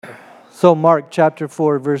So Mark chapter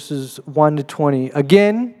 4, verses 1 to 20.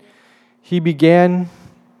 Again, he began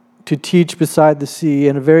to teach beside the sea,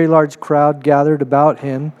 and a very large crowd gathered about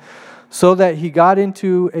him, so that he got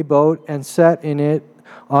into a boat and sat in it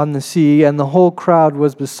on the sea, and the whole crowd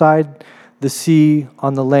was beside the sea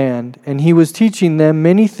on the land. And he was teaching them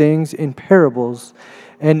many things in parables.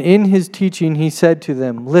 And in his teaching he said to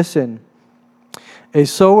them, "Listen, a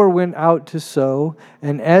sower went out to sow,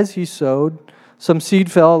 and as he sowed, some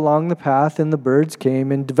seed fell along the path, and the birds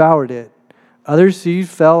came and devoured it. Other seed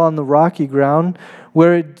fell on the rocky ground,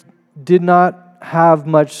 where it did not have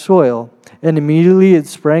much soil, and immediately it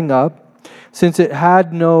sprang up, since it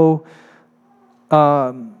had no... Where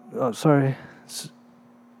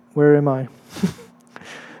am I?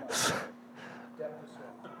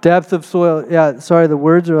 Depth of soil. Yeah, sorry, the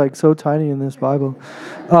words are like so tiny in this Bible.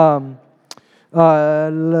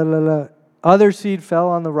 Other seed fell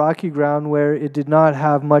on the rocky ground where it did not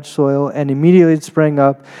have much soil, and immediately it sprang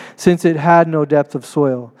up, since it had no depth of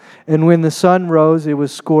soil. And when the sun rose, it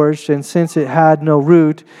was scorched, and since it had no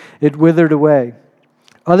root, it withered away.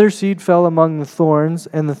 Other seed fell among the thorns,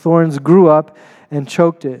 and the thorns grew up and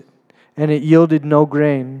choked it, and it yielded no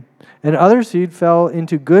grain. And other seed fell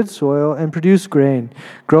into good soil and produced grain,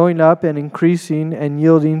 growing up and increasing and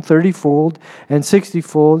yielding 30-fold and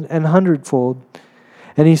 60-fold and 100-fold.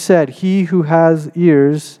 And he said, "He who has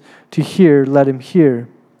ears to hear, let him hear."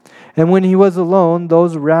 And when he was alone,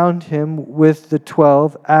 those around him with the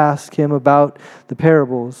 12 asked him about the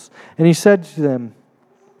parables. And he said to them,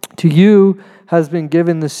 "To you has been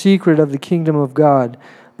given the secret of the kingdom of God,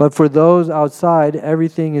 but for those outside,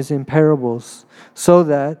 everything is in parables, so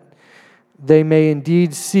that they may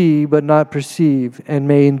indeed see but not perceive, and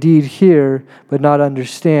may indeed hear but not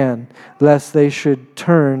understand, lest they should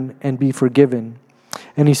turn and be forgiven."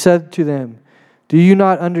 And he said to them, "Do you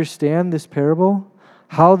not understand this parable?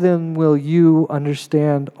 How then will you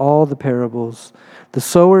understand all the parables? The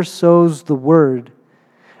sower sows the word,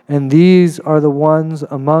 and these are the ones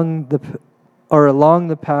along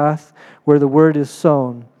the path where the word is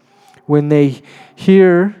sown. When they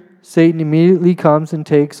hear, Satan immediately comes and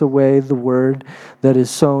takes away the word that is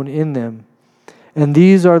sown in them. And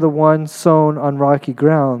these are the ones sown on rocky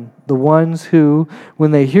ground, the ones who,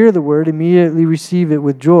 when they hear the word, immediately receive it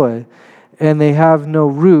with joy, and they have no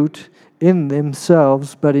root in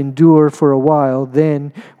themselves, but endure for a while.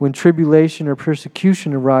 Then, when tribulation or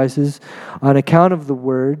persecution arises on account of the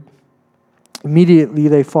word, immediately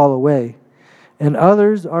they fall away. And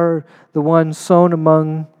others are the ones sown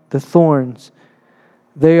among the thorns.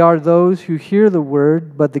 They are those who hear the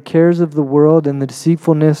word, but the cares of the world and the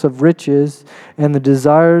deceitfulness of riches and the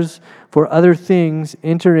desires for other things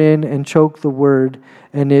enter in and choke the word,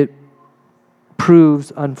 and it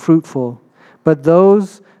proves unfruitful. But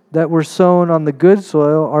those that were sown on the good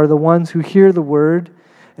soil are the ones who hear the word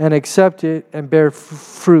and accept it and bear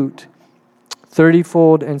fruit,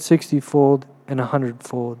 30-fold and 60-fold and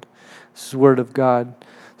 100-fold. This is the word of God.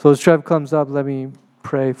 So as Trev comes up, let me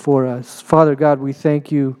pray for us. Father God, we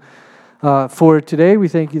thank you for today. We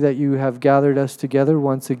thank you that you have gathered us together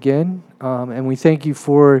once again. And we thank you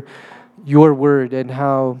for your word and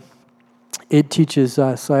how it teaches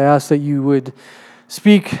us. I ask that you would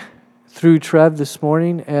speak through Trev this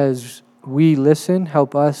morning as we listen.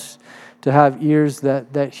 Help us to have ears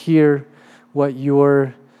that hear what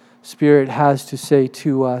your Spirit has to say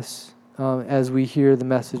to us as we hear the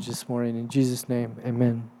message this morning. In Jesus' name,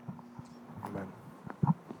 amen.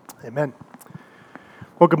 Amen.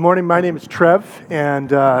 Well, good morning. My name is Trev,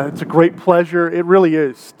 and it's a great pleasure. It really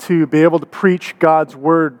is to be able to preach God's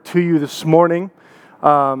Word to you this morning.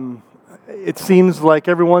 It seems like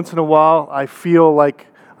every once in a while I feel like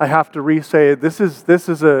I have to re-say this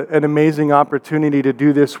is an amazing opportunity to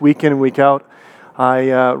do this week in and week out.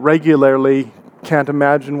 I regularly can't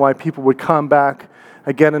imagine why people would come back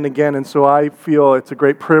again and again, and so I feel it's a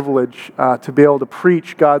great privilege to be able to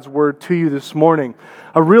preach God's Word to you this morning.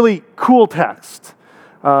 A really cool text,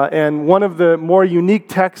 and one of the more unique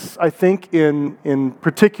texts, I think, in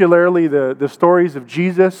particularly the stories of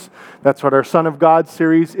Jesus. That's what our Son of God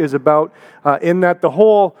series is about, in that the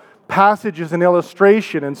whole passage is an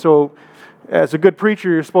illustration, and so as a good preacher,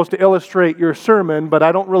 you're supposed to illustrate your sermon, but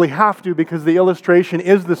I don't really have to because the illustration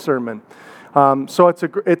is the sermon. So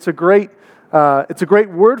it's a great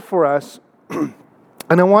word for us.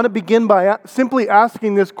 And I want to begin by simply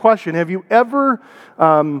asking this question. Have you ever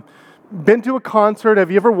been to a concert?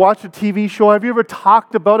 Have you ever watched a TV show? Have you ever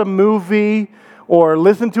talked about a movie or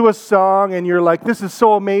listen to a song and you're like, this is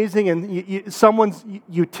so amazing, and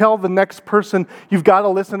you tell the next person, you've got to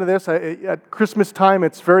listen to this. At Christmas time,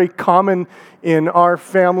 it's very common in our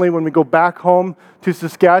family when we go back home to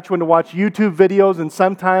Saskatchewan to watch YouTube videos, and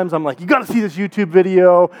sometimes I'm like, you got to see this YouTube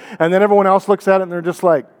video, and then everyone else looks at it and they're just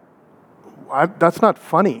like, that's not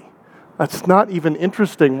funny. That's not even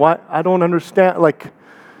interesting. Why? I don't understand. Like,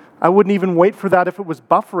 I wouldn't even wait for that if it was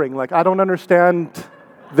buffering. Like, I don't understand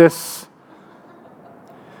this.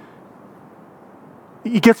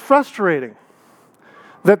 It gets frustrating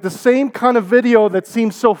that the same kind of video that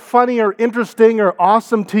seems so funny or interesting or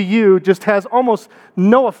awesome to you just has almost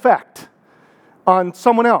no effect on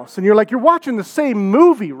someone else. And you're like, you're watching the same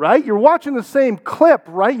movie, right? You're watching the same clip,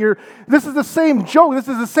 right? This is the same joke. This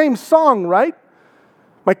is the same song, right?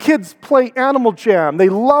 My kids play Animal Jam. They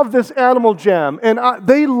love this Animal Jam, and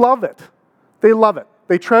they love it. They love it.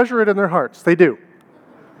 They treasure it in their hearts. They do.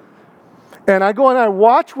 And I go and I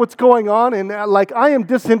watch what's going on, and I am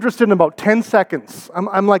disinterested in about 10 seconds.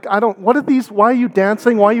 I'm like, what are these? Why are you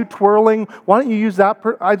dancing? Why are you twirling? Why don't you use that?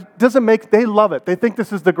 They love it. They think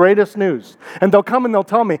this is the greatest news. And they'll come and they'll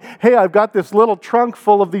tell me, hey, I've got this little trunk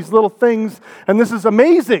full of these little things, and this is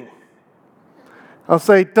amazing. I'll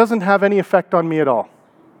say, it doesn't have any effect on me at all.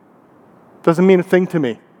 Doesn't mean a thing to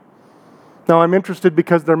me. Now, I'm interested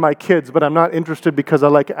because they're my kids, but I'm not interested because I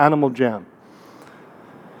like Animal Jam.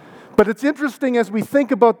 But it's interesting as we think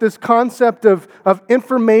about this concept of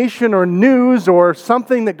information or news or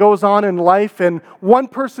something that goes on in life, and one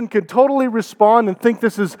person can totally respond and think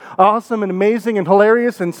this is awesome and amazing and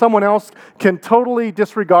hilarious, and someone else can totally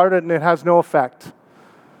disregard it and it has no effect.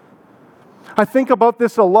 I think about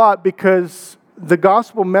this a lot because the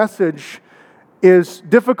gospel message is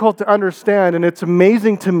difficult to understand, and it's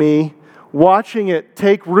amazing to me watching it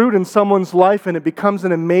take root in someone's life, and it becomes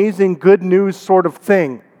an amazing good news sort of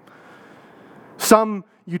thing.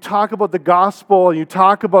 You talk about the gospel, you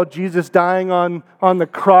talk about Jesus dying on the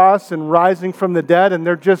cross and rising from the dead, and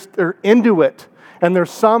they're into it. And there's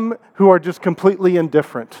some who are just completely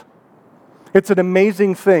indifferent. It's an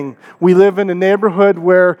amazing thing. We live in a neighborhood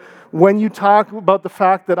where when you talk about the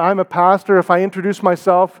fact that I'm a pastor, if I introduce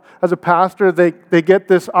myself as a pastor, they get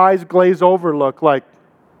this eyes glaze over look like,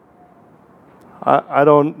 I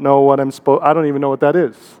don't know what I don't even know what that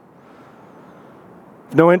is.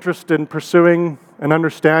 No interest in pursuing an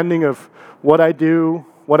understanding of what I do,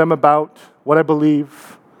 what I'm about, what I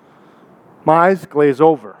believe. My eyes glaze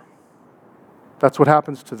over. That's what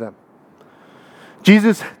happens to them.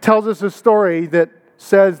 Jesus tells us a story that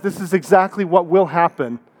says this is exactly what will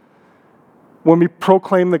happen when we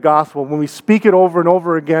proclaim the gospel. When we speak it over and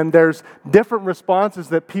over again, there's different responses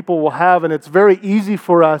that people will have, and it's very easy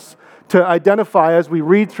for us to identify as we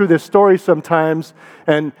read through this story sometimes,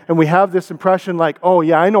 and we have this impression like, oh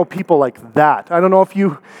yeah, I know people like that. I don't know if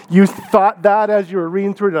you thought that as you were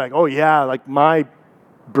reading through it, like, oh yeah, like my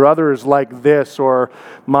brother is like this, or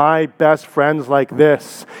my best friend's like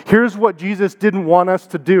this. Here's what Jesus didn't want us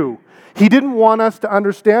to do. He didn't want us to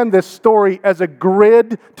understand this story as a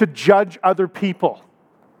grid to judge other people.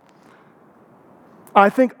 I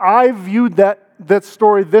think I viewed that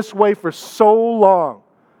story this way for so long,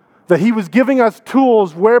 that he was giving us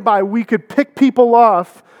tools whereby we could pick people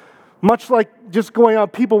off, much like just going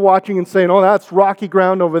out people watching and saying, oh, that's rocky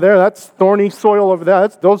ground over there, that's thorny soil over there,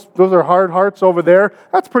 those are hard hearts over there,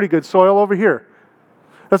 that's pretty good soil over here.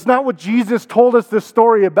 That's not what Jesus told us this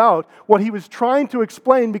story about. What he was trying to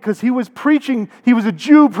explain, because he was a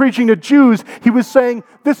Jew preaching to Jews, he was saying,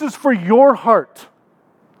 this is for your heart.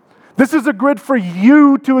 This is a grid for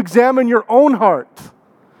you to examine your own heart.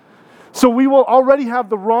 So we will already have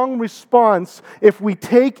the wrong response if we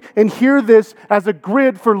take and hear this as a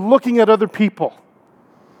grid for looking at other people.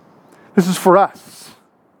 This is for us.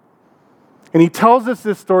 And he tells us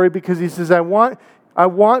this story because he says, I want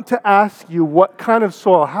to ask you what kind of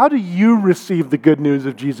soil, how do you receive the good news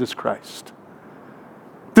of Jesus Christ?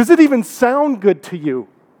 Does it even sound good to you?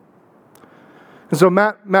 And so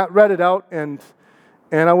Matt read it out, and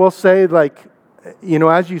I will say,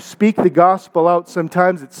 as you speak the gospel out,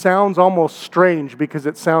 sometimes it sounds almost strange because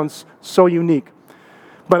it sounds so unique.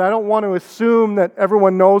 But I don't want to assume that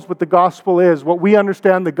everyone knows what the gospel is. What we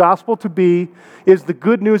understand the gospel to be is the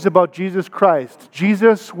good news about Jesus Christ.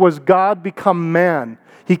 Jesus was God become man.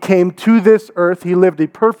 He came to this earth. He lived a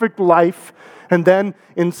perfect life. And then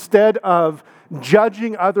instead of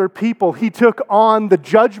judging other people, he took on the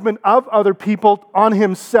judgment of other people on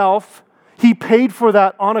himself. He paid for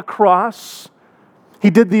that on a cross. He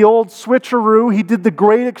did the old switcheroo. He did the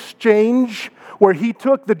great exchange where he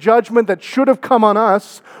took the judgment that should have come on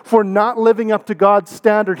us for not living up to God's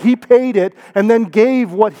standard. He paid it and then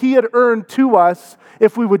gave what he had earned to us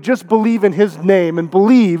if we would just believe in his name and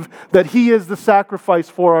believe that he is the sacrifice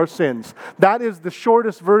for our sins. That is the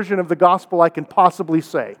shortest version of the gospel I can possibly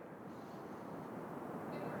say.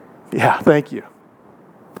 Yeah, thank you.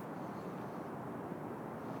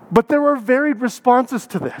 But there are varied responses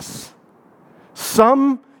to this.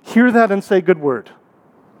 Some hear that and say, good word.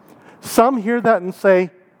 Some hear that and say,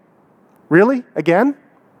 really? Again?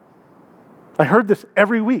 I heard this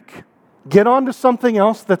every week. Get on to something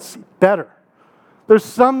else that's better. There's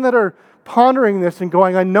some that are pondering this and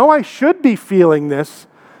going, I know I should be feeling this,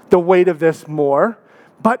 the weight of this more,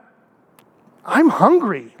 but I'm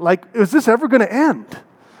hungry. Like, is this ever going to end?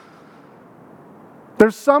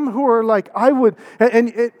 There's some who are like, I would,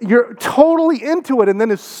 and you're totally into it, and then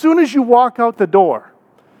as soon as you walk out the door,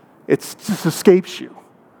 it just escapes you.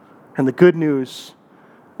 And the good news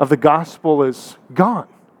of the gospel is gone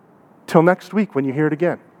till next week when you hear it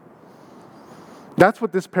again. That's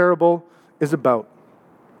what this parable is about.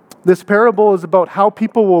 This parable is about how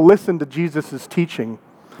people will listen to Jesus' teaching.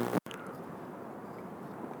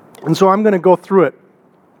 And so I'm going to go through it.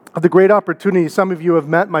 The great opportunity, some of you have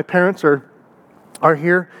met, my parents are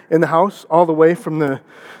here in the house all the way from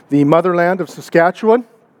the motherland of Saskatchewan.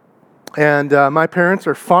 And my parents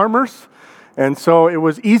are farmers. And so it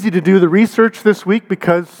was easy to do the research this week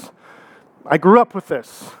because I grew up with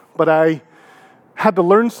this. But I had to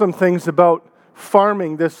learn some things about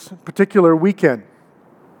farming this particular weekend.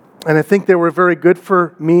 And I think they were very good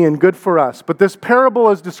for me and good for us. But this parable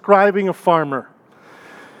is describing a farmer.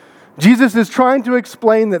 Jesus is trying to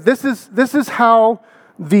explain that this is how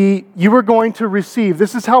you are going to receive.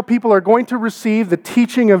 This is how people are going to receive the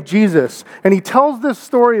teaching of Jesus. And he tells this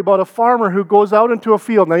story about a farmer who goes out into a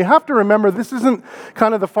field. Now you have to remember, this isn't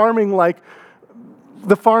kind of the farming like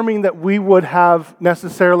the farming that we would have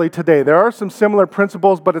necessarily today. There are some similar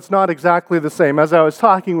principles, but it's not exactly the same. As I was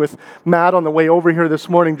talking with Matt on the way over here this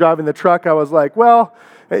morning, driving the truck, I was like, well,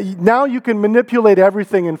 now you can manipulate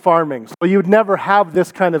everything in farming. So you'd never have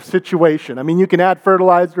this kind of situation. I mean, you can add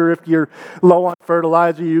fertilizer if you're low on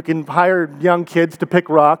fertilizer. You can hire young kids to pick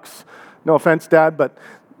rocks. No offense, Dad, but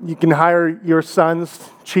you can hire your sons,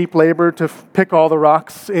 cheap labor, to pick all the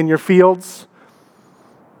rocks in your fields.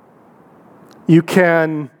 You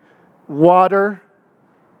can water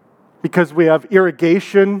because we have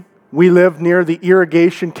irrigation. We live near the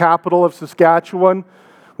irrigation capital of Saskatchewan,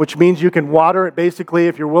 which means you can water it basically.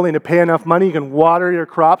 If you're willing to pay enough money, you can water your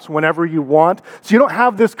crops whenever you want. So you don't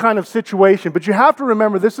have this kind of situation. But you have to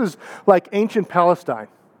remember, this is like ancient Palestine.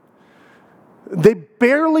 They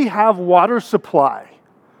barely have water supply.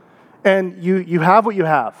 And you have what you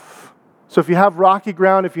have. So if you have rocky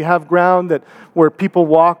ground, if you have ground where people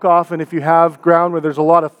walk off, and if you have ground where there's a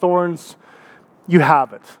lot of thorns, you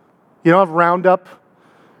have it. You don't have Roundup.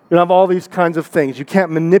 You don't have all these kinds of things. You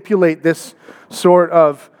can't manipulate this sort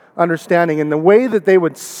of understanding. And the way that they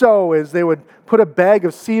would sow is they would put a bag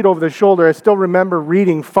of seed over their shoulder. I still remember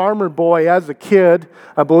reading Farmer Boy as a kid.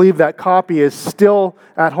 I believe that copy is still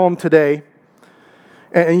at home today.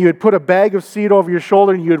 And you would put a bag of seed over your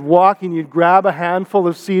shoulder, and you'd walk, and you'd grab a handful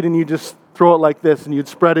of seed, and you just throw it like this, and you'd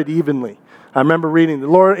spread it evenly. I remember reading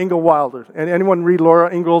Laura Ingalls Wilder. And anyone read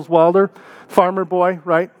Laura Ingalls Wilder? Farmer Boy,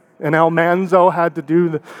 right? And Almanzo had to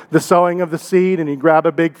do the sowing of the seed, and he'd grab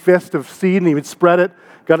a big fist of seed, and he would spread it.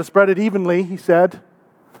 Got to spread it evenly, he said.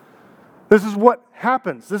 This is what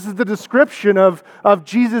happens. This is the description of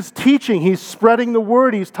Jesus' teaching. He's spreading the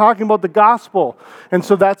word. He's talking about the gospel. And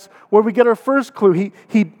so that's where we get our first clue.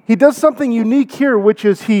 He does something unique here, which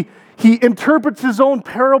is he interprets his own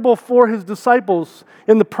parable for his disciples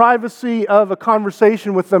in the privacy of a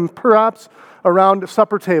conversation with them, perhaps around a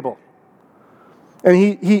supper table. And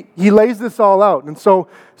he lays this all out. And so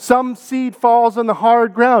some seed falls on the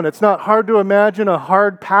hard ground. It's not hard to imagine a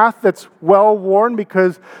hard path that's well worn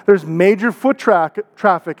because there's major foot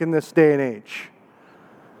traffic in this day and age.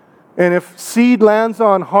 And if seed lands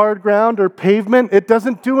on hard ground or pavement, it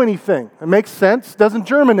doesn't do anything. It makes sense. It doesn't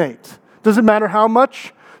germinate. Doesn't matter how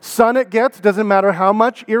much sun it gets. Doesn't matter how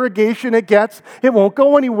much irrigation it gets. It won't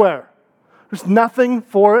go anywhere. There's nothing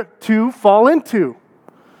for it to fall into.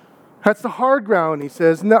 That's the hard ground, he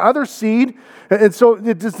says. And the other seed, and so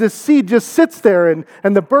this seed just sits there, and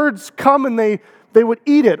the birds come and they would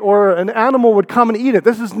eat it, or an animal would come and eat it.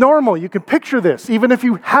 This is normal. You can picture this, even if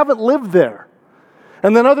you haven't lived there.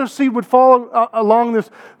 And then other seed would fall along this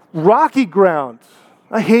rocky ground.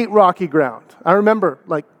 I hate rocky ground. I remember,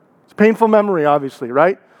 it's a painful memory, obviously,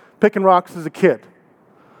 right? Picking rocks as a kid.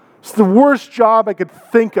 It's the worst job I could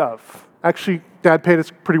think of. Actually, Dad paid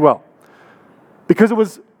us pretty well. because it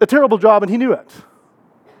was a terrible job and he knew it.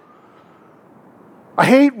 I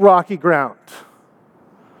hate rocky ground.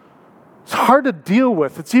 It's hard to deal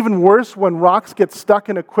with. It's even worse when rocks get stuck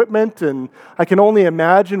in equipment, and I can only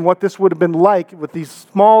imagine what this would have been like with these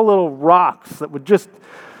small little rocks that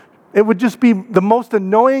it would just be the most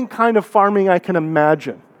annoying kind of farming I can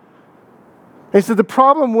imagine. And he said the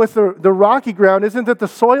problem with the rocky ground isn't that the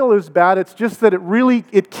soil is bad, it's just that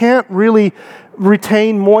it can't really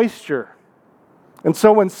retain moisture. And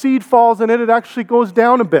so when seed falls in it, it actually goes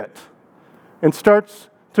down a bit and starts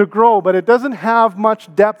to grow, but it doesn't have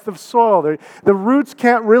much depth of soil. The roots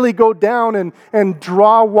can't really go down and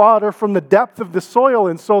draw water from the depth of the soil,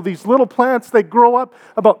 and so these little plants, they grow up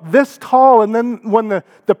about this tall, and then when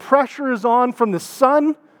the pressure is on from the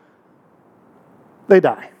sun, they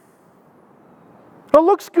die. It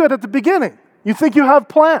looks good at the beginning. You think you have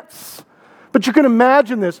plants, but you can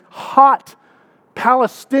imagine this hot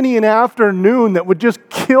Palestinian afternoon that would just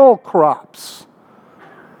kill crops.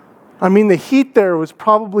 I mean, the heat there was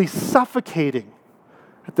probably suffocating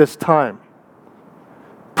at this time.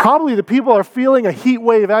 Probably the people are feeling a heat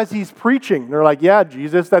wave as he's preaching. They're like, yeah,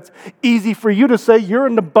 Jesus, that's easy for you to say. You're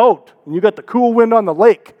in the boat, and you got the cool wind on the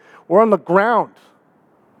lake. We're on the ground.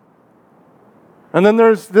 And then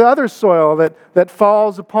there's the other soil that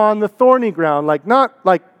falls upon the thorny ground, like not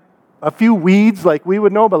like a few weeds like we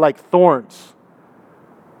would know, but like thorns.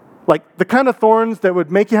 Like the kind of thorns that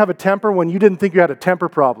would make you have a temper when you didn't think you had a temper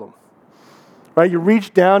problem. Right? You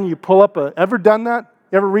reach down, you pull up ever done that?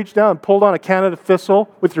 You ever reached down and pulled on a Canada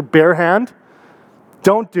thistle with your bare hand?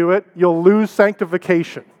 Don't do it. You'll lose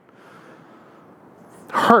sanctification.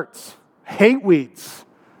 Hurts. Hate weeds.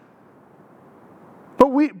 But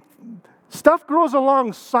stuff grows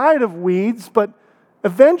alongside of weeds, but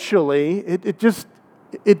eventually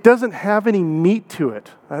it doesn't have any meat to it.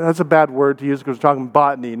 That's a bad word to use because we're talking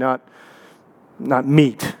botany, not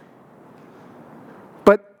meat.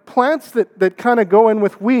 But plants that kind of go in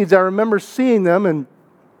with weeds, I remember seeing them, and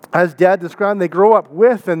as Dad described, they grow up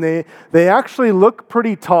with, and they actually look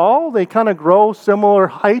pretty tall. They kind of grow similar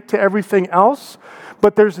height to everything else,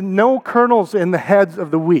 but there's no kernels in the heads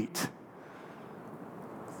of the wheat.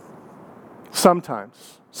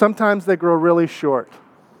 Sometimes they grow really short,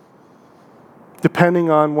 depending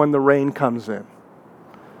on when the rain comes in.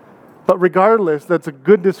 But regardless, that's a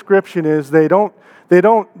good description, is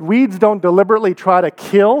weeds don't deliberately try to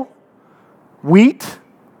kill wheat.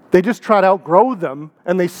 They just try to outgrow them,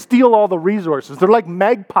 and they steal all the resources. They're like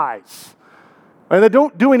magpies. And they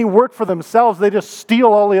don't do any work for themselves. They just steal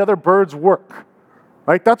all the other birds' work.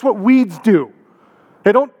 Right? That's what weeds do.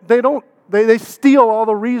 They steal all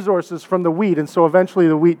the resources from the wheat, and so eventually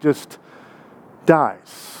the wheat just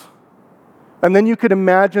dies. And then you could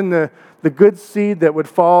imagine the good seed that would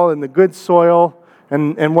fall in the good soil,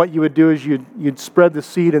 and what you would do is you'd spread the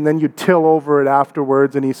seed and then you'd till over it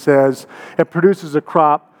afterwards, and he says it produces a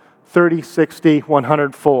crop 30, 60,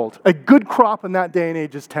 100-fold. A good crop in that day and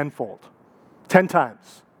age is 10-fold. 10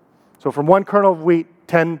 times. So from one kernel of wheat,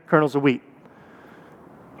 10 kernels of wheat.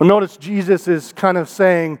 Well, notice Jesus is kind of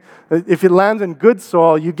saying that if it lands in good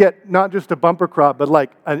soil, you get not just a bumper crop, but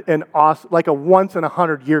like a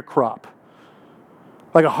once-in-a-100-year crop.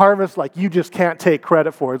 Like a harvest like you just can't take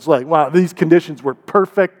credit for. It's like, wow, these conditions were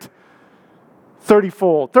perfect.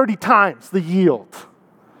 30-fold, 30 times the yield.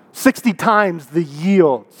 60 times the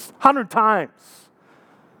yields. 100 times.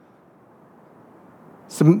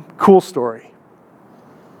 Some cool story.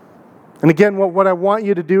 And again, what I want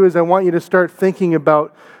you to do is I want you to start thinking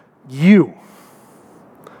about you.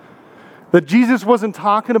 That Jesus wasn't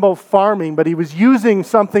talking about farming, but he was using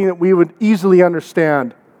something that we would easily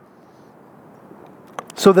understand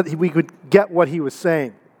so that we could get what he was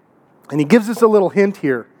saying. And he gives us a little hint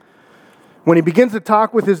here. When he begins to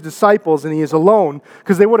talk with his disciples and he is alone,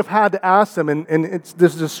 because they would have had to ask him, and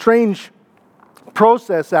this is a strange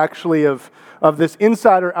process actually of this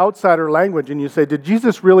insider-outsider language. And you say, did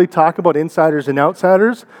Jesus really talk about insiders and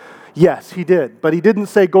outsiders? Yes, he did. But he didn't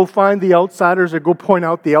say, go find the outsiders or go point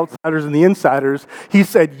out the outsiders and the insiders. He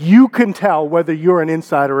said, you can tell whether you're an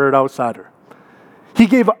insider or an outsider. He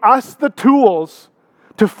gave us the tools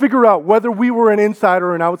to figure out whether we were an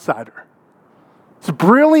insider or an outsider. It's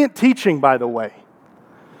brilliant teaching, by the way.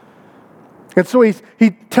 And so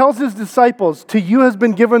he tells his disciples, to you has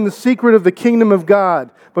been given the secret of the kingdom of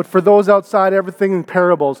God, but for those outside, everything in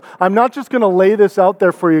parables. I'm not just going to lay this out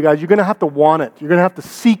there for you guys. You're going to have to want it. You're going to have to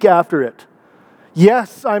seek after it.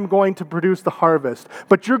 Yes, I'm going to produce the harvest,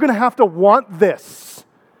 but you're going to have to want this.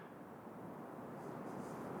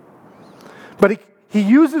 But he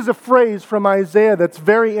uses a phrase from Isaiah that's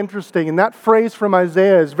very interesting. And that phrase from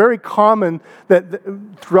Isaiah is very common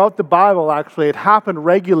throughout the Bible, actually. It happened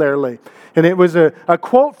regularly. And it was a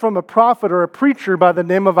quote from a prophet or a preacher by the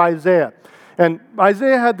name of Isaiah. And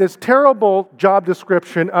Isaiah had this terrible job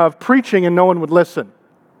description of preaching and no one would listen.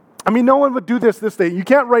 I mean, no one would do this day. You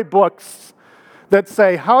can't write books that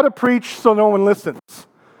say how to preach so no one listens.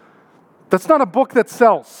 That's not a book that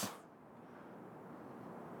sells.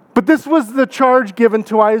 But this was the charge given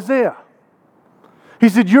to Isaiah. He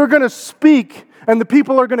said, you're going to speak and the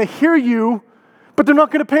people are going to hear you, but they're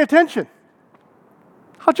not going to pay attention.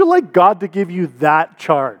 How'd you like God to give you that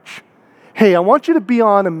charge? Hey, I want you to be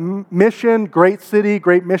on a mission, great city,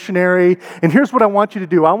 great missionary, and here's what I want you to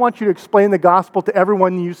do. I want you to explain the gospel to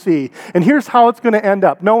everyone you see, and here's how it's going to end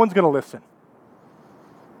up. No one's going to listen.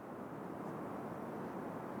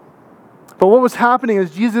 But what was happening is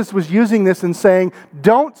Jesus was using this and saying,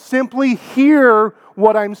 don't simply hear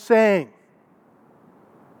what I'm saying.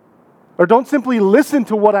 Or don't simply listen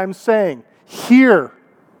to what I'm saying. Hear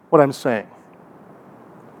what I'm saying.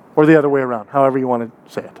 Or the other way around, however you want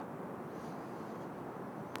to say it.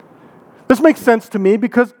 This makes sense to me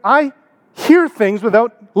because I hear things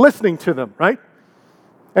without listening to them, right?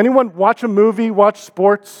 Anyone watch a movie, watch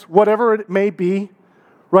sports, whatever it may be,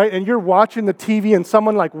 right? And you're watching the TV and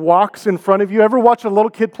someone like walks in front of you. Ever watch a little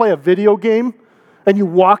kid play a video game and you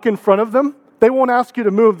walk in front of them? They won't ask you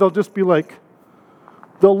to move. They'll just be like,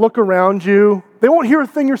 they'll look around you. They won't hear a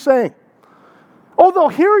thing you're saying. Oh, they'll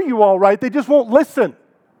hear you all right. They just won't listen.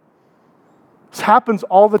 This happens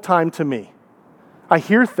all the time to me. I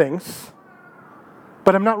hear things,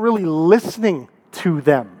 but I'm not really listening to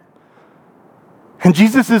them. And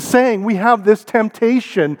Jesus is saying we have this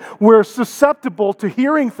temptation. We're susceptible to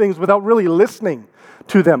hearing things without really listening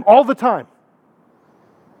to them all the time.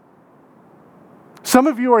 Some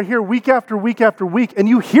of you are here week after week after week, and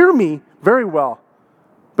you hear me very well,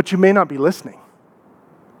 but you may not be listening.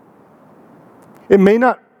 It may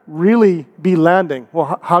not really be landing.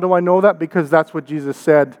 Well, how do I know that? Because that's what Jesus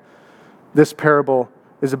said this parable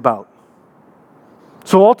is about.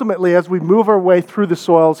 So ultimately, as we move our way through the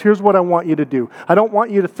soils, here's what I want you to do. I don't want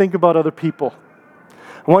you to think about other people.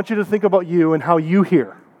 I want you to think about you and how you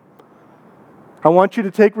hear. I want you to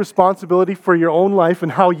take responsibility for your own life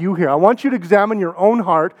and how you hear. I want you to examine your own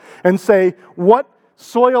heart and say, what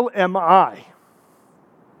soil am I?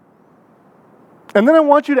 And then I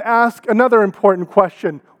want you to ask another important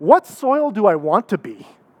question. What soil do I want to be?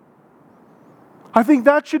 I think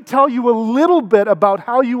that should tell you a little bit about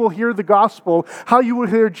how you will hear the gospel, how you will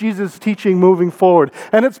hear Jesus' teaching moving forward.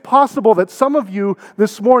 And it's possible that some of you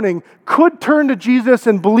this morning could turn to Jesus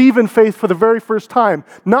and believe in faith for the very first time.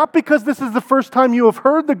 Not because this is the first time you have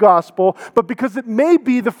heard the gospel, but because it may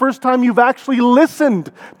be the first time you've actually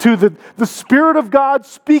listened to the Spirit of God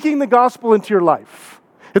speaking the gospel into your life.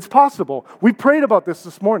 It's possible. We prayed about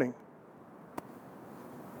this morning.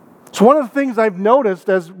 So one of the things I've noticed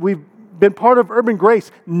as we've been part of Urban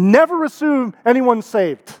Grace, never assume anyone's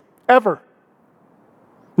saved, ever.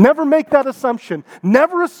 Never make that assumption.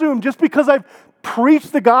 Never assume just because I've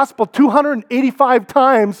preached the gospel 285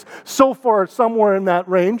 times so far, somewhere in that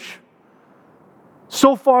range,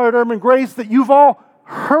 so far at Urban Grace, that you've all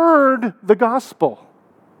heard the gospel.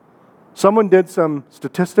 Someone did some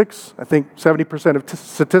statistics. I think 70% of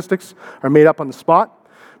statistics are made up on the spot,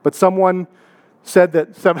 but someone said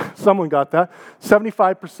that, someone got that,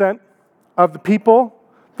 75% of the people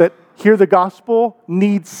that hear the gospel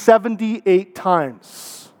need 78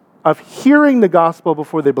 times of hearing the gospel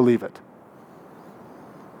before they believe it.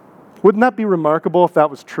 Wouldn't that be remarkable if that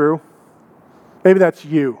was true? Maybe that's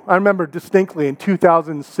you. I remember distinctly in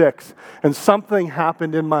 2006, and something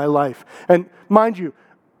happened in my life. And mind you,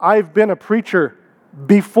 I've been a preacher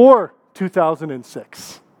before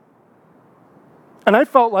 2006. And I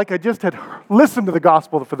felt like I just had listened to the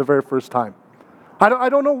gospel for the very first time. I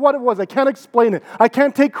don't know what it was. I can't explain it. I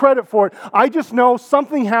can't take credit for it. I just know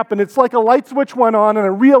something happened. It's like a light switch went on and I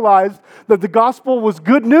realized that the gospel was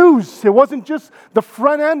good news. It wasn't just the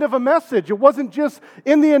front end of a message. It wasn't just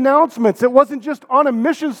in the announcements. It wasn't just on a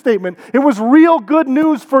mission statement. It was real good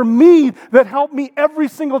news for me that helped me every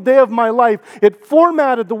single day of my life. It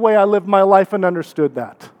formatted the way I lived my life and understood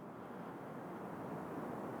that.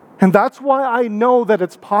 And that's why I know that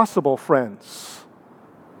it's possible, friends.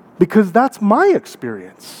 Because that's my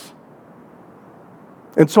experience.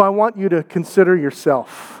 And so I want you to consider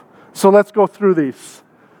yourself. So let's go through these.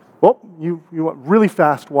 Well, you went really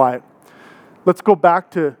fast, Wyatt. Let's go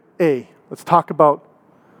back to A. Let's talk about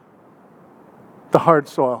the hard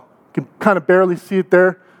soil. You can kind of barely see it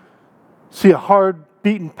there. See a hard,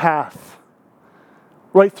 beaten path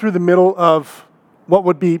right through the middle of what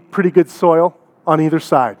would be pretty good soil on either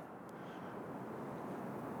side.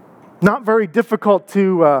 Not very difficult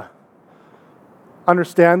to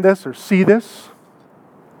understand this or see this.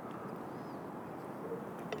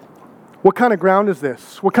 What kind of ground is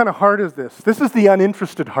this? What kind of heart is this? This is the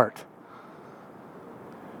uninterested heart.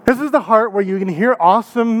 This is the heart where you can hear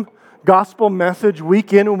awesome gospel message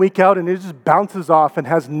week in and week out, and it just bounces off and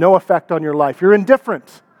has no effect on your life. You're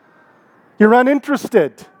indifferent. You're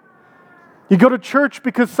uninterested. You go to church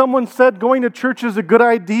because someone said going to church is a good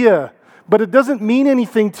idea, but it doesn't mean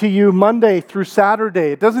anything to you Monday through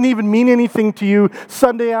Saturday. It doesn't even mean anything to you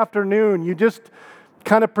Sunday afternoon. You just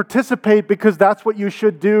kind of participate because that's what you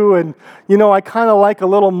should do. And, I kind of like a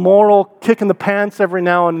little moral kick in the pants every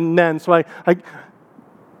now and then. So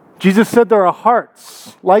Jesus said there are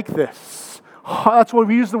hearts like this. That's why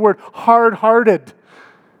we use the word hard-hearted.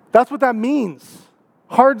 That's what that means.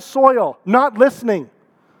 Hard soil, not listening.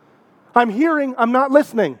 I'm hearing, I'm not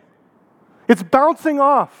listening. It's bouncing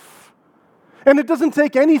off. And it doesn't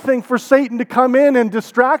take anything for Satan to come in and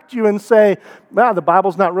distract you and say, the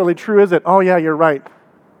Bible's not really true, is it? Oh yeah, you're right.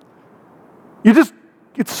 It's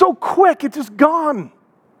so quick, it's just gone.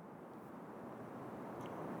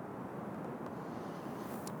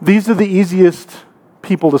 These are the easiest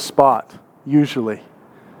people to spot, usually.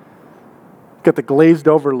 Get the glazed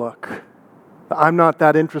over look. The I'm not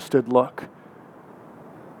that interested look.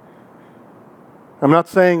 I'm not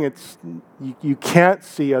saying you can't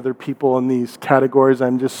see other people in these categories.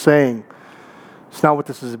 I'm just saying it's not what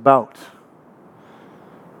this is about.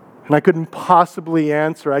 And I couldn't possibly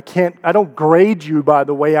answer. I don't grade you, by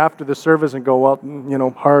the way, after the service and go,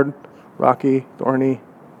 well, hard, rocky, thorny.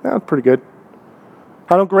 Pretty good.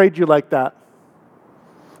 I don't grade you like that.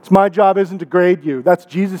 It's my job isn't to grade you. That's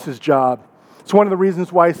Jesus' job. It's one of the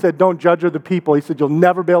reasons why he said, don't judge other people. He said, you'll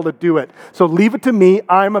never be able to do it. So leave it to me.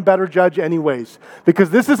 I'm a better judge anyways.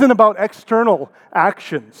 Because this isn't about external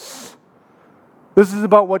actions. This is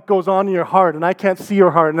about what goes on in your heart. And I can't see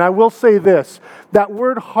your heart. And I will say this. That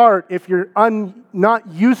word heart, if you're not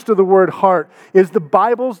used to the word heart, is the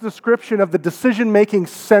Bible's description of the decision-making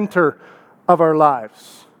center of our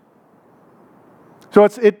lives. So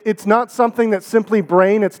it's not something that's simply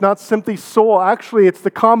brain, it's not simply soul. Actually, it's the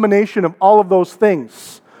combination of all of those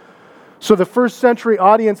things. So the first century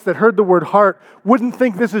audience that heard the word heart wouldn't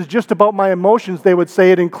think this is just about my emotions. They would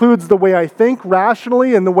say it includes the way I think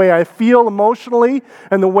rationally and the way I feel emotionally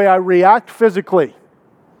and the way I react physically.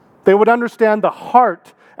 They would understand the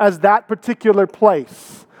heart as that particular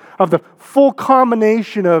place of the full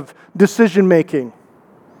combination of decision making.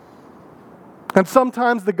 And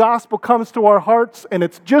sometimes the gospel comes to our hearts and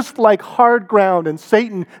it's just like hard ground, and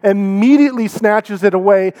Satan immediately snatches it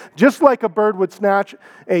away, just like a bird would snatch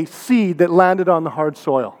a seed that landed on the hard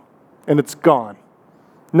soil. And it's gone.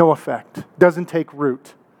 No effect. Doesn't take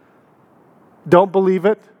root. Don't believe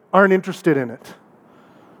it. Aren't interested in it.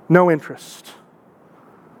 No interest.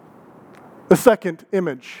 The second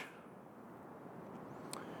image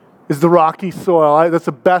is the rocky soil. That's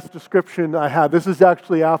the best description I have. This is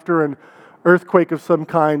actually after an earthquake of some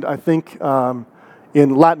kind, I think,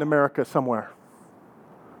 in Latin America somewhere.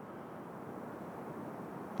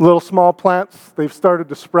 Little small plants, they've started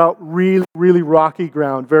to sprout really, really rocky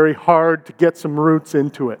ground, very hard to get some roots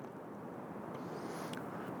into it.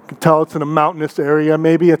 You can tell it's in a mountainous area.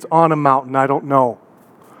 Maybe it's on a mountain, I don't know.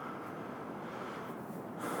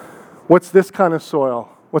 What's this kind of soil?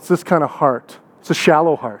 What's this kind of heart? It's a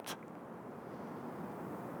shallow heart.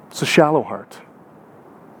 It's a shallow heart.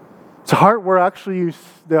 It's a heart where actually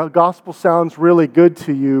the gospel sounds really good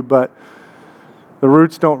to you, but the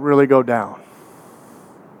roots don't really go down.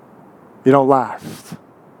 You don't last.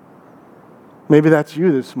 Maybe that's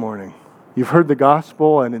you this morning. You've heard the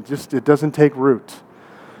gospel and it doesn't take root.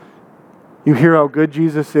 You hear how good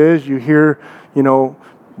Jesus is. You hear,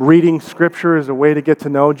 reading scripture as a way to get to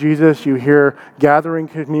know Jesus. You hear gathering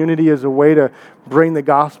community as a way to bring the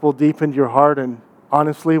gospel deep into your heart, and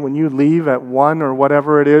honestly, when you leave at 1 or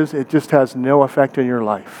whatever it is, it just has no effect in your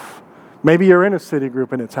life. Maybe you're in a city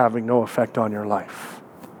group and it's having no effect on your life.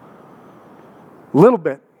 A little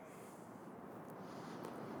bit.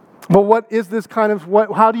 But what is this kind of,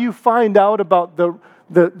 how do you find out about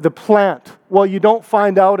the plant? Well, you don't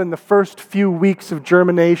find out in the first few weeks of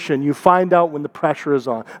germination. You find out when the pressure is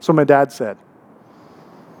on. That's what my dad said.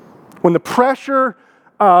 When the pressure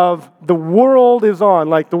of the world is on,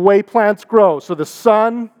 like the way plants grow. So the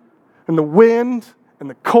sun and the wind and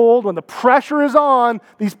the cold, when the pressure is on,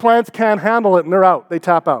 these plants can't handle it and they're out. They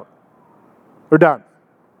tap out. They're done.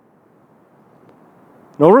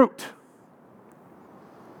 No root.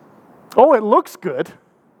 Oh, it looks good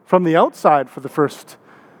from the outside for the first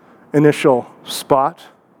initial spot,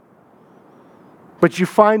 but you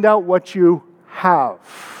find out what you have.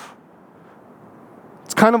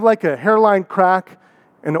 It's kind of like a hairline crack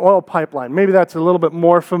and oil pipeline. Maybe that's a little bit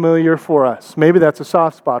more familiar for us. Maybe that's a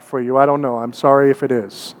soft spot for you. I don't know. I'm sorry if it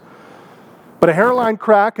is. But a hairline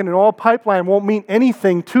crack and an oil pipeline won't mean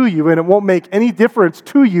anything to you, and it won't make any difference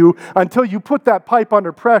to you until you put that pipe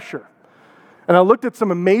under pressure. And I looked at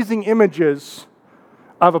some amazing images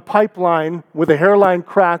of a pipeline with a hairline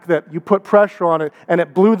crack that you put pressure on it, and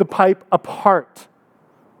it blew the pipe apart.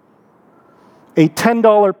 A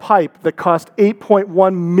 $10 pipe that cost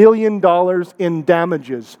 $8.1 million in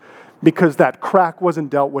damages because that crack wasn't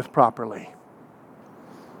dealt with properly.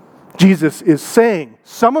 Jesus is saying,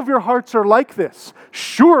 some of your hearts are like this.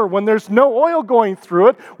 Sure, when there's no oil going through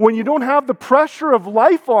it, when you don't have the pressure of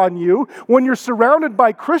life on you, when you're surrounded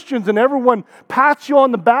by Christians and everyone pats you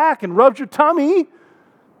on the back and rubs your tummy,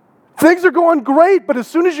 things are going great, but as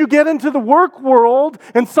soon as you get into the work world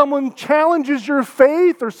and someone challenges your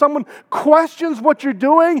faith or someone questions what you're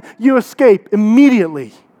doing, you escape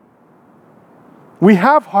immediately. We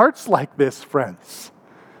have hearts like this, friends.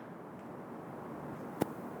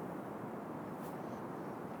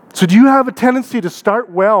 So do you have a tendency to start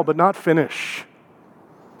well but not finish?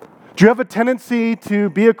 Do you have a tendency to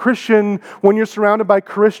be a Christian when you're surrounded by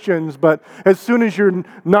Christians, but as soon as you're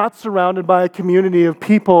not surrounded by a community of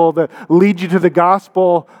people that lead you to the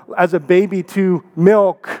gospel as a baby to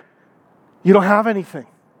milk, you don't have anything?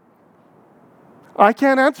 I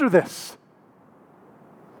can't answer this.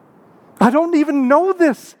 I don't even know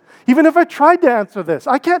this. Even if I tried to answer this,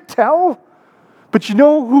 I can't tell. But you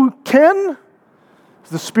know who can? It's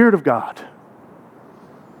the Spirit of God.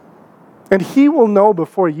 And He will know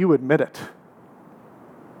before you admit it.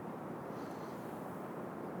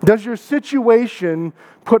 Does your situation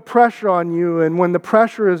put pressure on you? And when the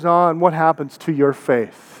pressure is on, what happens to your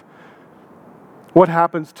faith? What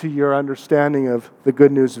happens to your understanding of the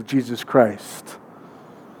good news of Jesus Christ?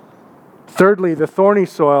 Thirdly, the thorny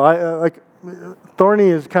soil. Thorny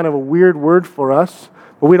is kind of a weird word for us,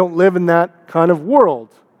 but we don't live in that kind of world.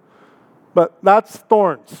 But that's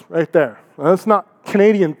thorns right there. That's not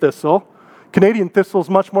Canadian thistle. Canadian thistle is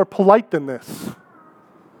much more polite than this.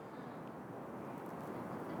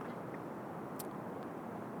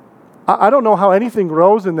 I don't know how anything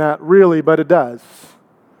grows in that really, but it does.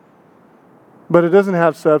 But it doesn't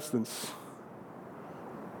have substance.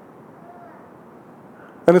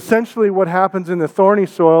 And essentially what happens in the thorny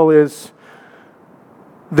soil is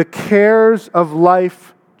the cares of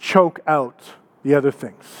life choke out the other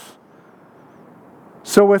things.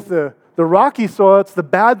 So with the rocky soil, it's the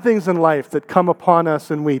bad things in life that come upon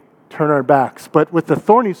us and we turn our backs. But with the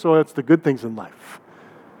thorny soil, it's the good things in life.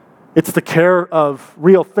 It's the care of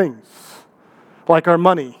real things, like our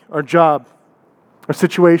money, our job, our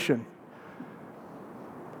situation.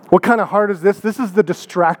 What kind of heart is this? This is the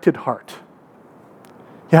distracted heart.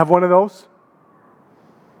 You have one of those?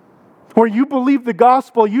 Where you believe the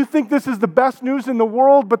gospel, you think this is the best news in the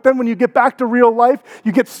world, but then when you get back to real life,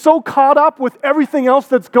 you get so caught up with everything else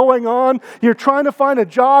that's going on. You're trying to find a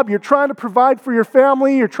job, you're trying to provide for your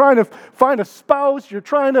family, you're trying to find a spouse, you're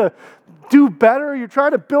trying to do better, you're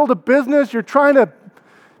trying to build a business, you're trying to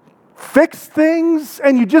fix things,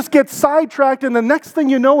 and you just get sidetracked, and the next thing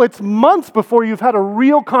you know, it's months before you've had a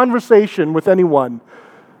real conversation with anyone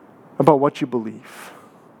about what you believe.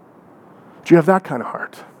 Do you have that kind of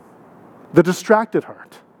heart? The distracted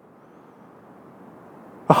heart.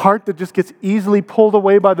 A heart that just gets easily pulled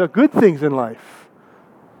away by the good things in life.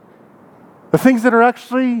 The things that are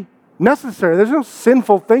actually necessary. There's no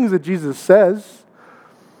sinful things that Jesus says.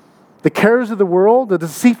 The cares of the world, the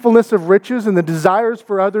deceitfulness of riches, and the desires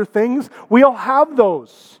for other things, we all have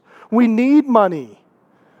those. We need money.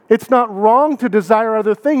 It's not wrong to desire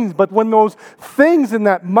other things, but when those things and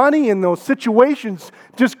that money and those situations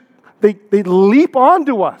just, they leap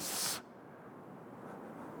onto us,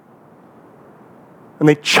 and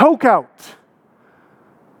they choke out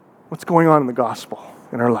what's going on in the gospel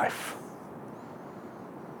in our life.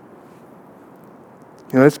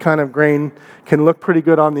 You know, this kind of grain can look pretty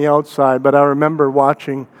good on the outside, but I remember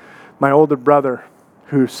watching my older brother,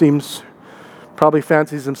 who probably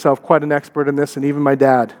fancies himself quite an expert in this, and even my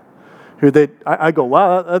dad, I go,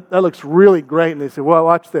 wow, that looks really great. And they say, well,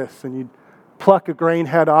 watch this. And you'd pluck a grain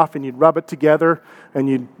head off, and you'd rub it together, and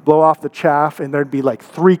you'd blow off the chaff, and there'd be like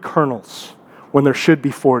 3 kernels when there should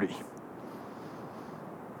be 40.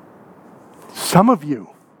 Some of you,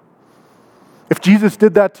 if Jesus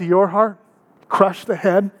did that to your heart, crushed the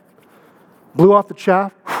head, blew off the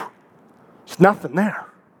chaff, there's nothing there.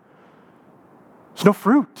 There's no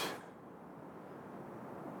fruit.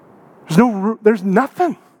 There's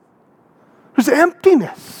nothing. There's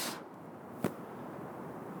emptiness.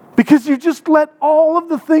 Because you just let all of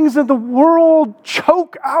the things in the world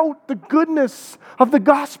choke out the goodness of the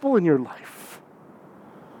gospel in your life.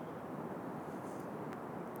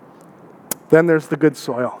 Then there's the good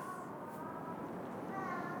soil.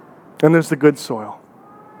 Then there's the good soil.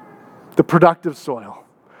 The productive soil.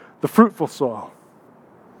 The fruitful soil.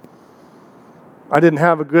 I didn't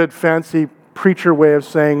have a good fancy preacher way of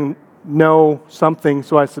saying no something,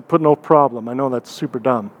 so I said put no problem. I know that's super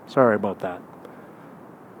dumb. Sorry about that.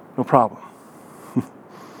 No problem.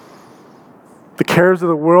 The cares of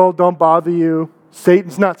the world don't bother you.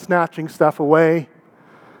 Satan's not snatching stuff away.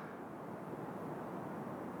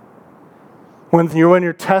 When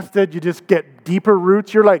you're tested, you just get deeper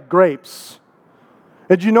roots. You're like grapes.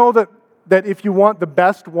 Did you know that if you want the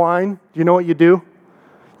best wine, do you know what you do?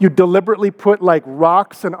 You deliberately put like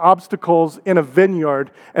rocks and obstacles in a vineyard,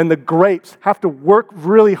 and the grapes have to work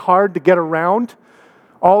really hard to get around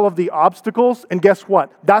all of the obstacles. And guess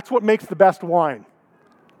what? That's what makes the best wine.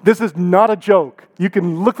 This is not a joke. You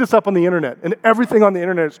can look this up on the internet, and everything on the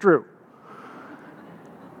internet is true.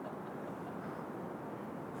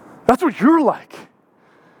 That's what you're like.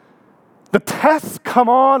 The tests come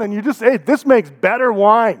on and you just say, this makes better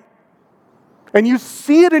wine. And you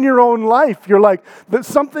see it in your own life. You're like, that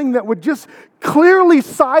something that would just clearly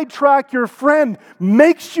sidetrack your friend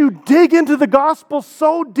makes you dig into the gospel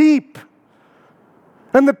so deep.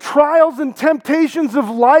 And the trials and temptations of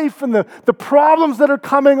life and the problems that are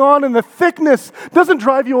coming on and the thickness doesn't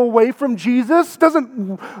drive you away from Jesus,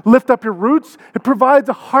 doesn't lift up your roots. It provides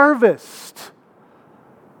a harvest.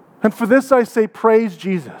 And for this I say, praise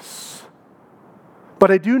Jesus. But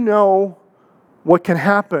I do know what can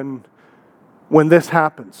happen when this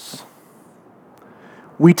happens.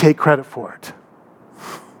 We take credit for it.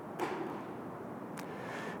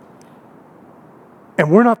 And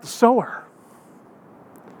we're not the sower.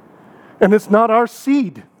 And it's not our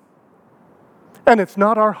seed. And it's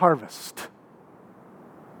not our harvest.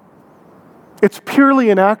 It's purely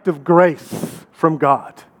an act of grace from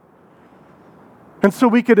God. And so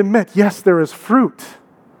we could admit, yes, there is fruit.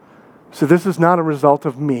 So this is not a result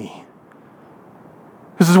of me.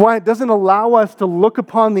 This is why it doesn't allow us to look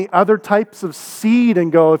upon the other types of seed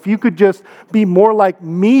and go, if you could just be more like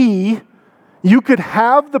me, you could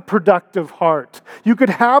have the productive heart. You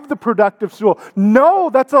could have the productive soul.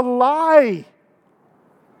 No, that's a lie.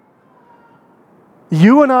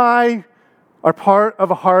 You and I are part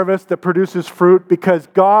of a harvest that produces fruit because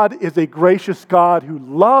God is a gracious God who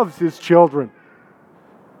loves His children.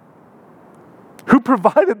 Who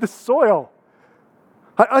provided the soil?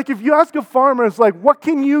 Like if you ask a farmer, it's like, what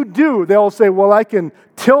can you do? They'll say, well, I can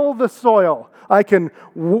till the soil. I can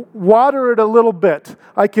water it a little bit.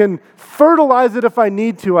 I can fertilize it if I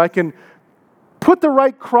need to. I can put the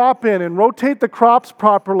right crop in and rotate the crops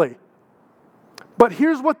properly. But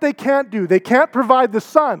here's what they can't do. They can't provide the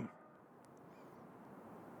sun.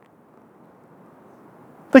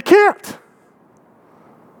 They can't.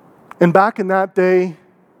 And back in that day,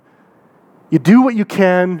 you do what you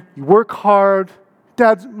can, you work hard.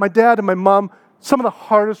 My dad and my mom, some of the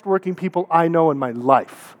hardest working people I know in my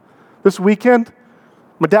life. This weekend,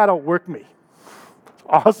 my dad outworked me. It's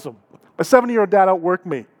awesome. My 70-year-old dad outworked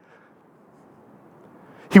me.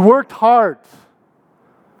 He worked hard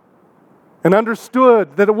and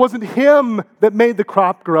understood that it wasn't him that made the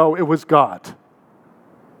crop grow, it was God.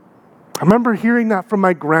 I remember hearing that from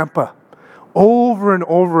my grandpa over and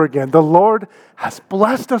over again. The Lord has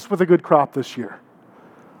blessed us with a good crop this year.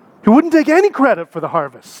 He wouldn't take any credit for the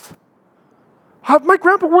harvest. My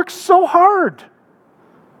grandpa worked so hard.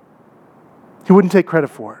 He wouldn't take credit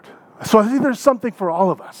for it. So I think there's something for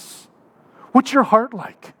all of us. What's your heart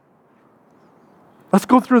like? Let's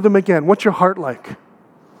go through them again. What's your heart like?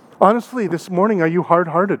 Honestly, this morning, are you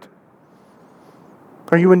hard-hearted?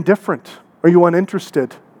 Are you indifferent? Are you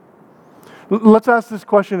uninterested? Let's ask this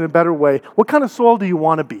question in a better way. What kind of soul do you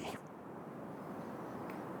want to be?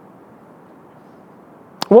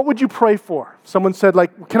 What would you pray for? Someone said,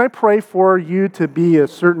 like, can I pray for you to be a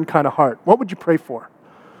certain kind of heart? What would you pray for?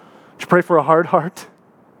 Would you pray for a hard heart?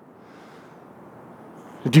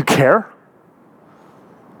 Do you care?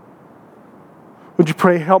 Would you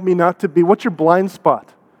pray, help me not to be? What's your blind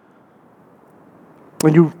spot? Are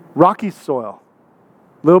you rocky soil?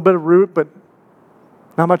 A little bit of root, but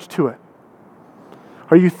not much to it.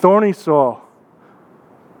 Are you thorny soil?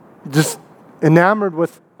 Just enamored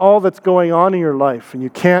with all that's going on in your life and you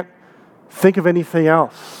can't think of anything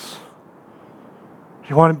else.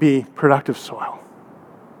 You want to be productive soil.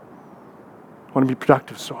 You want to be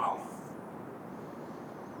productive soil.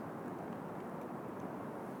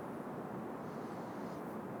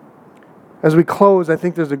 As we close, I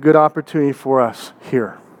think there's a good opportunity for us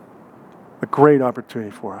here. A great opportunity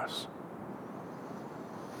for us.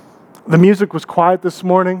 The music was quiet this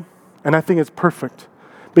morning, and I think it's perfect,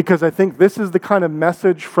 because I think this is the kind of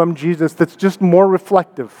message from Jesus that's just more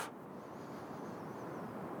reflective.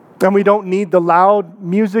 And we don't need the loud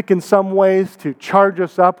music in some ways to charge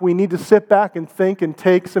us up. We need to sit back and think and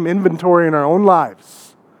take some inventory in our own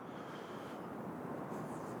lives.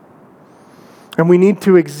 And we need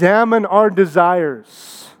to examine our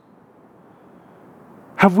desires.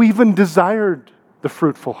 Have we even desired the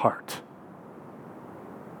fruitful heart?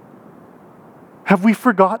 Have we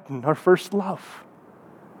forgotten our first love?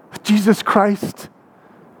 Jesus Christ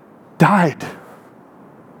died,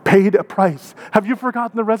 paid a price. Have you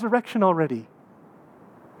forgotten the resurrection already?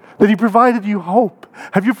 That He provided you hope.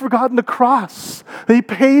 Have you forgotten the cross? That He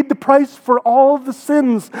paid the price for all of the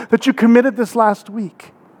sins that you committed this last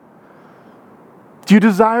week? Do you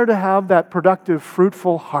desire to have that productive,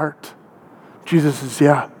 fruitful heart? Jesus says,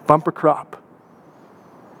 yeah, bumper crop.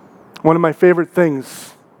 One of my favorite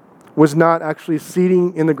things was not actually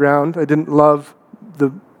seeding in the ground. I didn't love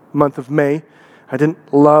the month of May. I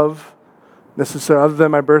didn't love necessarily, other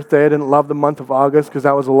than my birthday, I didn't love the month of August because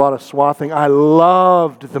that was a lot of swathing. I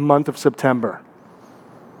loved the month of September.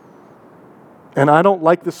 And I don't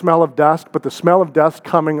like the smell of dust, but the smell of dust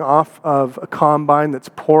coming off of a combine that's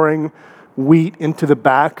pouring wheat into the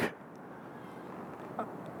back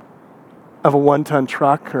of a 1-ton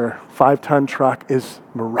truck or 5-ton truck is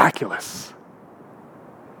miraculous.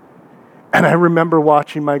 And I remember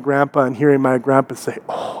watching my grandpa and hearing my grandpa say,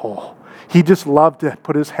 oh, he just loved to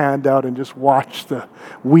put his hand out and just watch the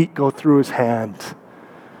wheat go through his hand.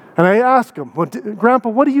 And I asked him, well, Grandpa,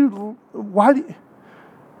 what do you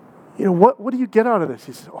get out of this?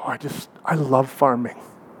 He said, oh, I love farming.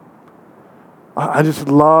 I just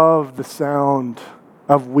love the sound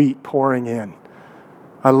of wheat pouring in.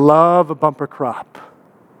 I love a bumper crop.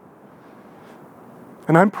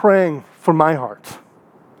 And I'm praying for my heart,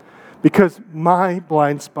 because my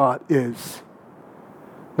blind spot is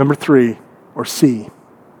number 3, or C,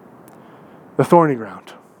 the thorny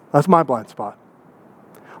ground. That's my blind spot.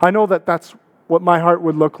 I know that that's what my heart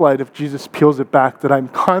would look like if Jesus peels it back, that I'm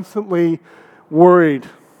constantly worried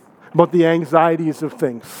about the anxieties of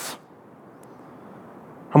things.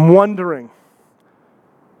 I'm wondering.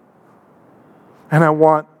 And I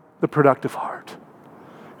want the productive heart.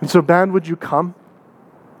 And so, band, would you come?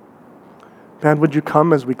 Band, would you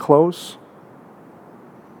come as we close?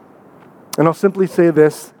 And I'll simply say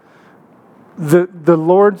this. The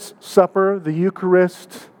Lord's Supper, the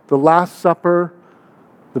Eucharist, the Last Supper,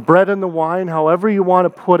 the bread and the wine, however you want to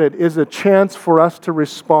put it, is a chance for us to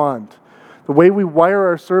respond. The way we wire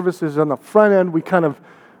our services on the front end,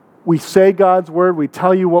 we say God's word, we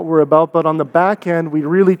tell you what we're about, but on the back end, we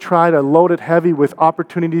really try to load it heavy with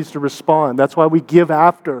opportunities to respond. That's why we give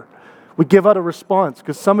after. We give out a response,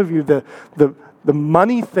 because some of you, the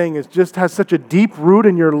money thing has such a deep root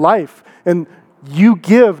in your life, and you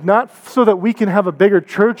give not so that we can have a bigger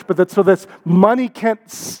church, but so that money can't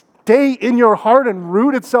stay in your heart and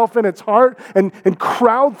root itself in its heart and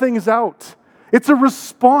crowd things out. It's a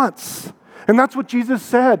response, and that's what Jesus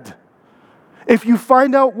said. If you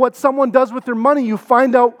find out what someone does with their money, you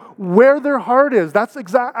find out where their heart is. That's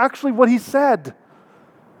actually what He said.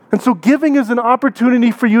 And so giving is an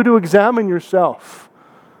opportunity for you to examine yourself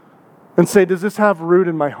and say, does this have root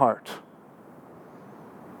in my heart?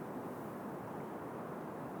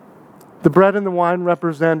 The bread and the wine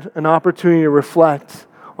represent an opportunity to reflect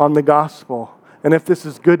on the gospel. And if this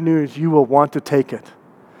is good news, you will want to take it.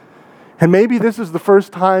 And maybe this is the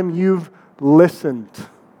first time you've listened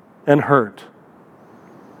and heard.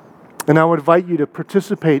 And I would invite you to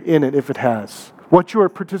participate in it if it has. What you are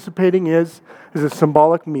participating is a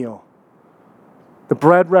symbolic meal. The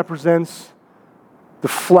bread represents the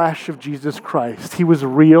flesh of Jesus Christ. He was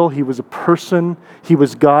real. He was a person. He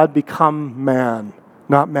was God become man,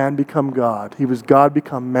 not man become God. He was God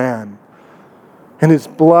become man. And His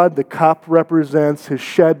blood, the cup, represents His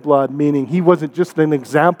shed blood, meaning He wasn't just an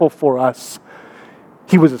example for us.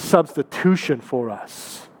 He was a substitution for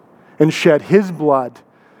us and shed His blood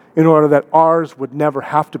in order that ours would never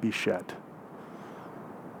have to be shed.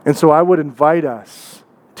 And so I would invite us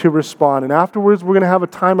to respond. And afterwards, we're going to have a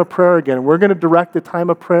time of prayer again. And we're going to direct the time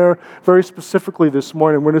of prayer very specifically this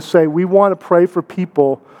morning. We're going to say we want to pray for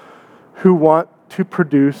people who want to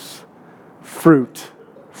produce fruit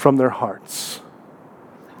from their hearts.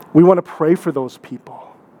 We want to pray for those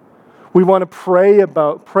people. We want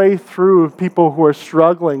to pray through people who are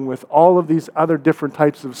struggling with all of these other different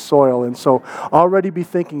types of soil. And so already be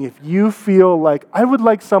thinking, if you feel like, I would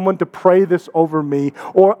like someone to pray this over me,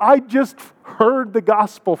 or I just heard the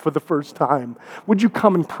gospel for the first time, would you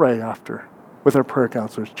come and pray after with our prayer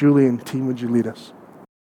counselors? Julie and team, would you lead us?